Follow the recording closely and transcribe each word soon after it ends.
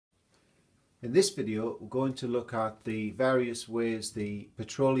In this video, we're going to look at the various ways the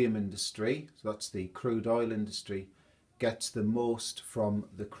petroleum industry, so that's the crude oil industry, gets the most from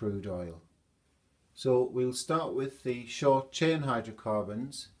the crude oil. So we'll start with the short chain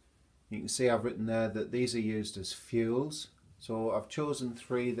hydrocarbons. You can see I've written there that these are used as fuels. So I've chosen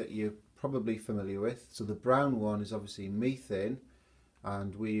three that you're probably familiar with. So the brown one is obviously methane,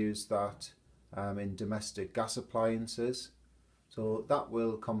 and we use that in domestic gas appliances. So that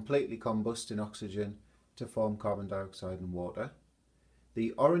will completely combust in oxygen to form carbon dioxide and water.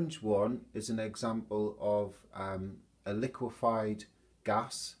 The orange one is an example of a liquefied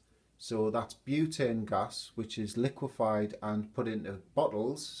gas. So that's butane gas, which is liquefied and put into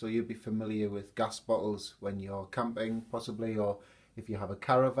bottles. So you'll be familiar with gas bottles when you're camping possibly, or if you have a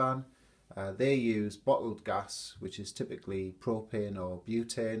caravan. They use bottled gas, which is typically propane or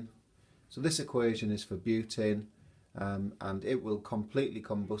butane. So this equation is for butane. And it will completely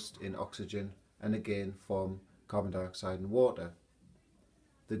combust in oxygen and again form carbon dioxide and water.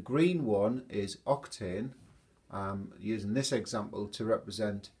 The green one is octane, using this example to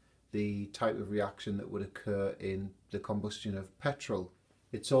represent the type of reaction that would occur in the combustion of petrol.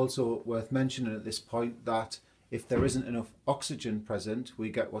 It's also worth mentioning at this point that if there isn't enough oxygen present, we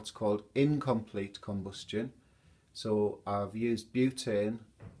get what's called incomplete combustion. So I've used butane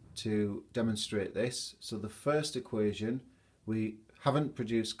to demonstrate this. So the first equation, we haven't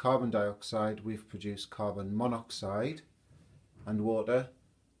produced carbon dioxide, we've produced carbon monoxide and water,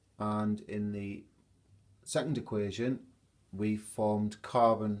 and in the second equation we formed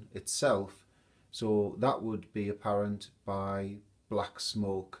carbon itself. So that would be apparent by black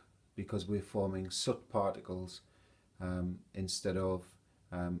smoke because we're forming soot particles instead of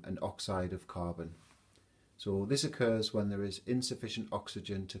an oxide of carbon. So this occurs when there is insufficient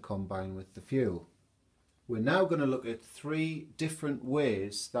oxygen to combine with the fuel. We're now going to look at three different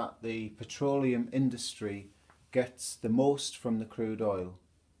ways that the petroleum industry gets the most from the crude oil.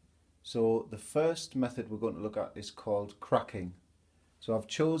 So the first method we're going to look at is called cracking. So I've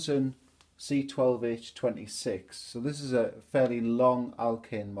chosen C12H26. So this is a fairly long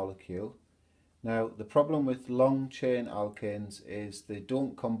alkane molecule. Now the problem with long chain alkanes is they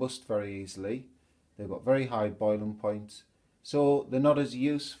don't combust very easily. They've got very high boiling points, so they're not as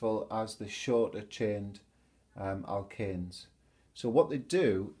useful as the shorter chained alkanes. So what they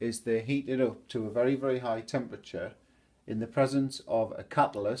do is they heat it up to a very, very high temperature in the presence of a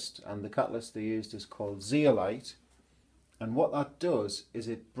catalyst, and the catalyst they used is called zeolite. And what that does is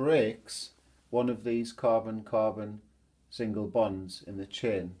it breaks one of these carbon-carbon single bonds in the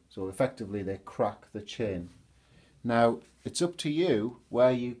chain. So effectively they crack the chain. Now it's up to you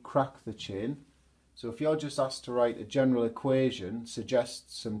where you crack the chain. So if you're just asked to write a general equation,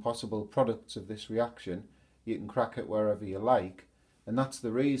 suggest some possible products of this reaction, you can crack it wherever you like. And that's the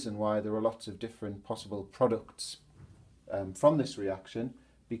reason why there are lots of different possible products from this reaction,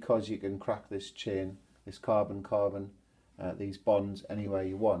 because you can crack this chain, this carbon-carbon, these bonds anywhere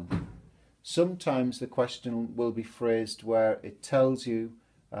you want. Sometimes the question will be phrased where it tells you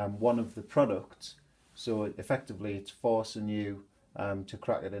one of the products, so effectively it's forcing you to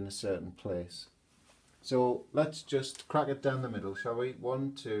crack it in a certain place. So let's just crack it down the middle, shall we?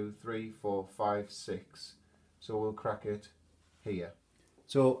 1, 2, 3, 4, 5, 6. So we'll crack it here.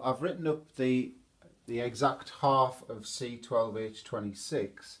 So I've written up the exact half of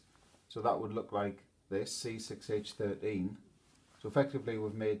C12H26. So that would look like this, C6H13. So effectively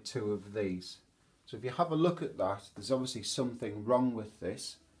we've made two of these. So if you have a look at that, there's obviously something wrong with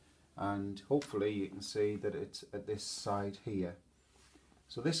this, and hopefully you can see that it's at this side here.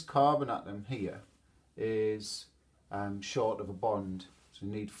 So this carbon atom here is short of a bond, so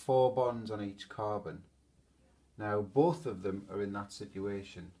you need 4 bonds on each carbon. Now both of them are in that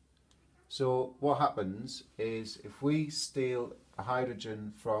situation. So what happens is if we steal a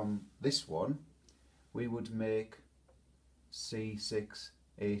hydrogen from this one, we would make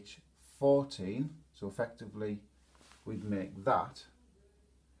C6H14, so effectively we'd make that,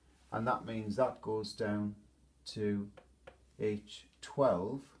 and that means that goes down to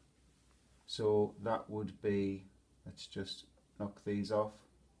H12. So that would be, let's just knock these off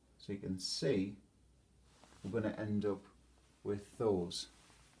so you can see we're going to end up with those.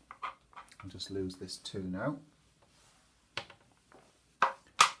 I'll just lose this 2 now.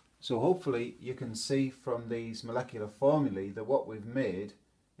 So hopefully you can see from these molecular formulae that what we've made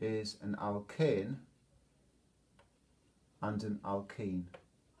is an alkane and an alkene.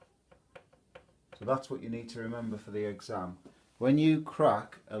 So that's what you need to remember for the exam. When you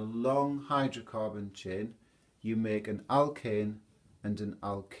crack a long hydrocarbon chain, you make an alkane and an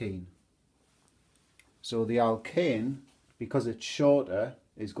alkene. So the alkane, because it's shorter,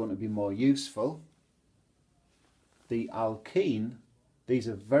 is going to be more useful. The alkene, these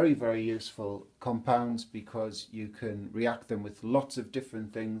are very, very useful compounds because you can react them with lots of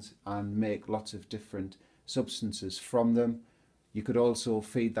different things and make lots of different substances from them. You could also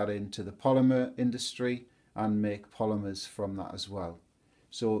feed that into the polymer industry and make polymers from that as well.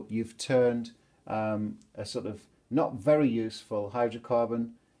 So you've turned a sort of not very useful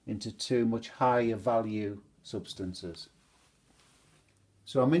hydrocarbon into two much higher value substances.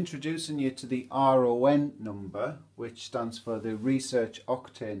 So I'm introducing you to the RON number, which stands for the research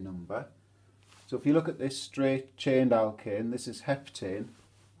octane number. So if you look at this straight chained alkane, this is heptane,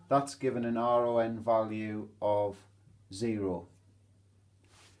 that's given an RON value of 0.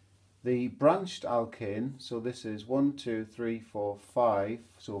 The branched alkane, so this is 1, 2, 3, 4, 5,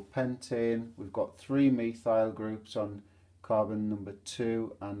 so pentane, we've got 3 methyl groups on carbon number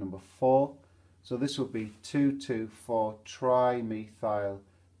 2 and number 4. So this would be 2,2,4 trimethyl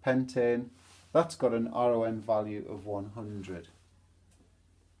pentane. That's got an RON value of 100.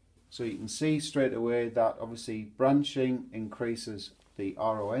 So you can see straight away that obviously branching increases the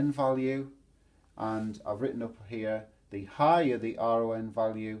RON value, and I've written up here, the higher the RON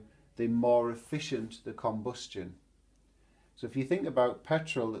value, the more efficient the combustion. So if you think about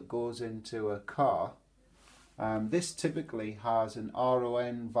petrol that goes into a car, this typically has an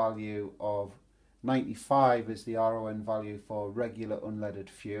RON value of 95 is the RON value for regular unleaded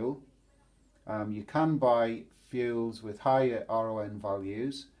fuel. You can buy fuels with higher RON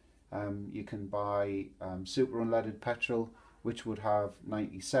values. You can buy super unleaded petrol, which would have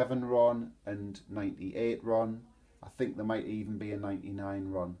 97 RON and 98 RON. I think there might even be a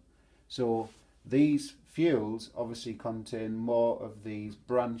 99 RON. So these fuels obviously contain more of these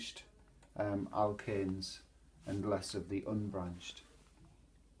branched alkanes and less of the unbranched.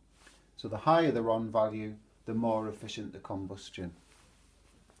 So the higher the RON value, the more efficient the combustion.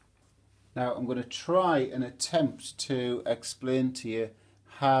 Now I'm going to try and attempt to explain to you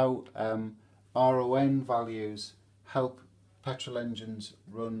how RON values help petrol engines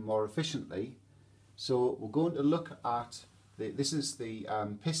run more efficiently. So we're going to look at, this is the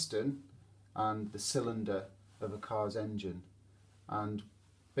piston and the cylinder of a car's engine. And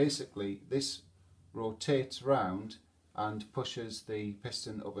basically this rotates round and pushes the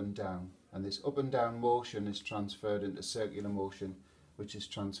piston up and down, and this up and down motion is transferred into circular motion, which is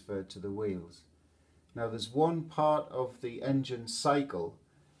transferred to the wheels. Now there's one part of the engine cycle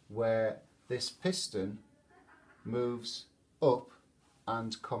where this piston moves up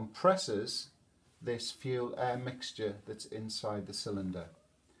and compresses this fuel air mixture that's inside the cylinder,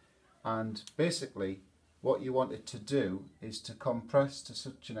 and basically what you want it to do is to compress to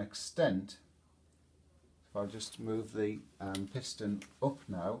such an extent. If I'll just move the piston up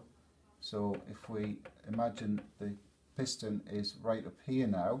now, so if we imagine the piston is right up here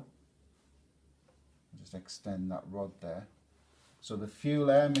now, just extend that rod there, so the fuel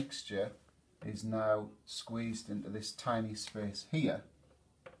air mixture is now squeezed into this tiny space here.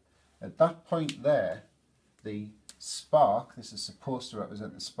 At that point there, the spark, this is supposed to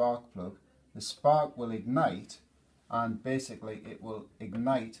represent the spark plug, the spark will ignite, and basically it will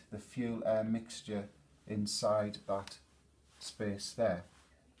ignite the fuel air mixture inside that space there,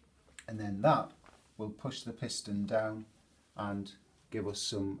 and then that will push the piston down and give us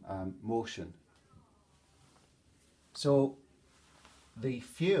some motion. So the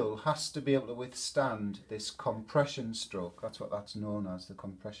fuel has to be able to withstand this compression stroke. That's what that's known as, the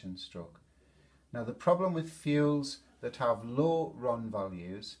compression stroke. Now the problem with fuels that have low RON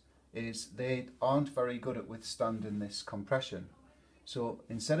values is they aren't very good at withstanding this compression. So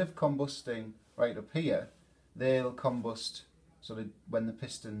instead of combusting right up here, they'll combust sort of when the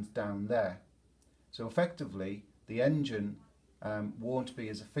piston's down there. So effectively the engine won't be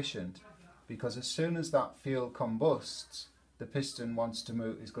as efficient, because as soon as that fuel combusts, the piston wants to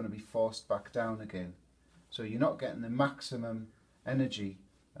move, is going to be forced back down again. So you're not getting the maximum energy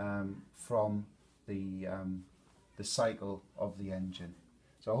from the cycle of the engine.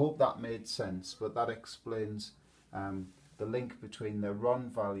 So I hope that made sense, but that explains the link between the RON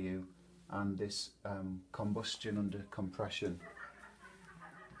value and this combustion under compression.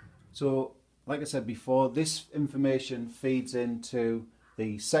 So like I said before, this information feeds into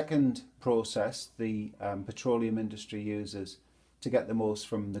the second process the petroleum industry uses to get the most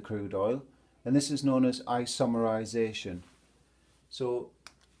from the crude oil, and this is known as isomerisation. So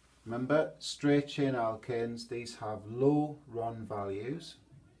remember, straight chain alkanes, these have low RON values,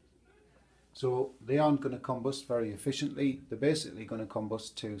 so they aren't going to combust very efficiently. They're basically going to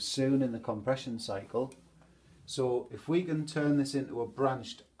combust too soon in the compression cycle. So if we can turn this into a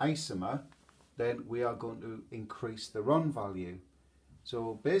branched isomer, then we are going to increase the RON value.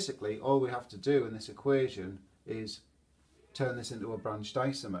 So basically all we have to do in this equation is turn this into a branched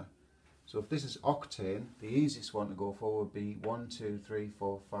isomer. So if this is octane, the easiest one to go for would be 1, 2, 3,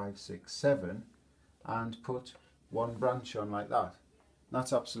 4, 5, 6, 7 and put one branch on like that.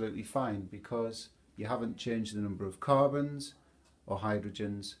 That's absolutely fine because you haven't changed the number of carbons or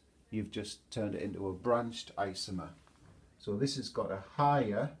hydrogens, you've just turned it into a branched isomer. So this has got a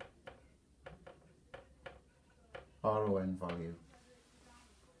higher RON value.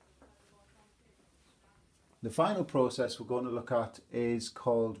 The final process we're going to look at is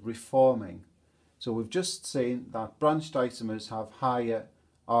called reforming. So we've just seen that branched isomers have higher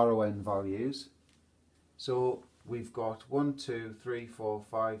RON values. So we've got 1, 2, 3, 4,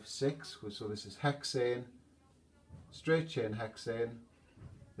 5, 6. So this is hexane, straight chain hexane.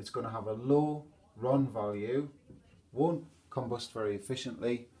 It's going to have a low RON value, won't combust very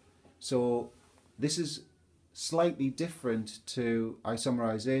efficiently. So this is slightly different to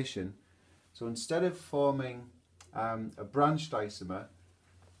isomerisation. So instead of forming a branched isomer,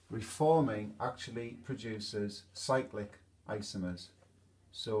 reforming actually produces cyclic isomers.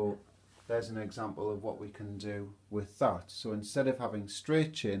 So there's an example of what we can do with that. So instead of having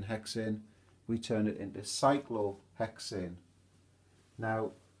straight chain hexane, we turn it into cyclohexane.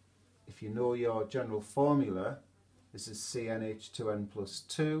 Now, if you know your general formula, this is CnH2n plus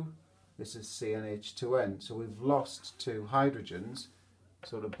 2, this is CnH2n. So we've lost 2 hydrogens.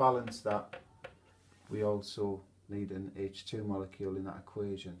 So to balance that, we also need an H2 molecule in that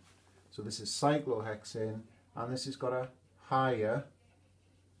equation. So this is cyclohexane, and this has got a higher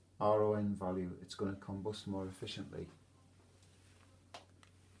RON value. It's going to combust more efficiently.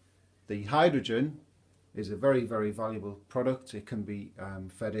 The hydrogen is a very, very valuable product. It can be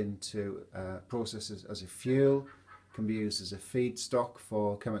fed into processes as a fuel, can be used as a feedstock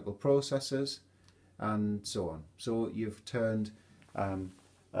for chemical processes, and so on. So you've turned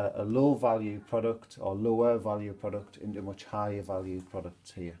a low value product or lower value product into a much higher value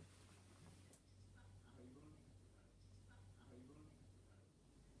product here.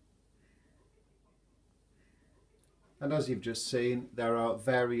 And as you've just seen, there are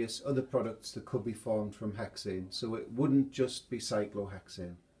various other products that could be formed from hexane, so it wouldn't just be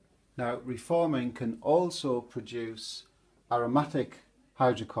cyclohexane. Now, reforming can also produce aromatic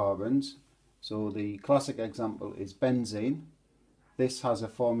hydrocarbons. So the classic example is benzene. This has a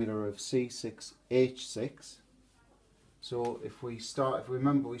formula of C6H6. So if we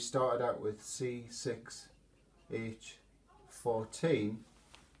remember, we started out with C6H14.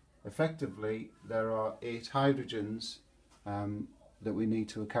 Effectively, there are 8 hydrogens that we need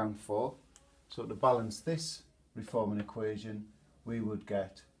to account for. So to balance this reforming equation, we would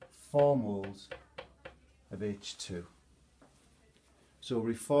get 4 moles of H2. So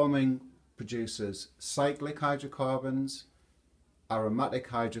reforming produces cyclic hydrocarbons, aromatic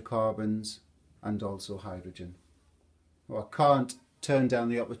hydrocarbons, and also hydrogen. Well, I can't turn down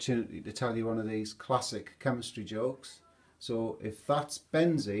the opportunity to tell you one of these classic chemistry jokes. So if that's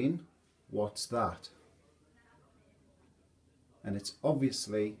benzene, what's that? And it's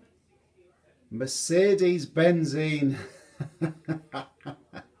obviously Mercedes benzene.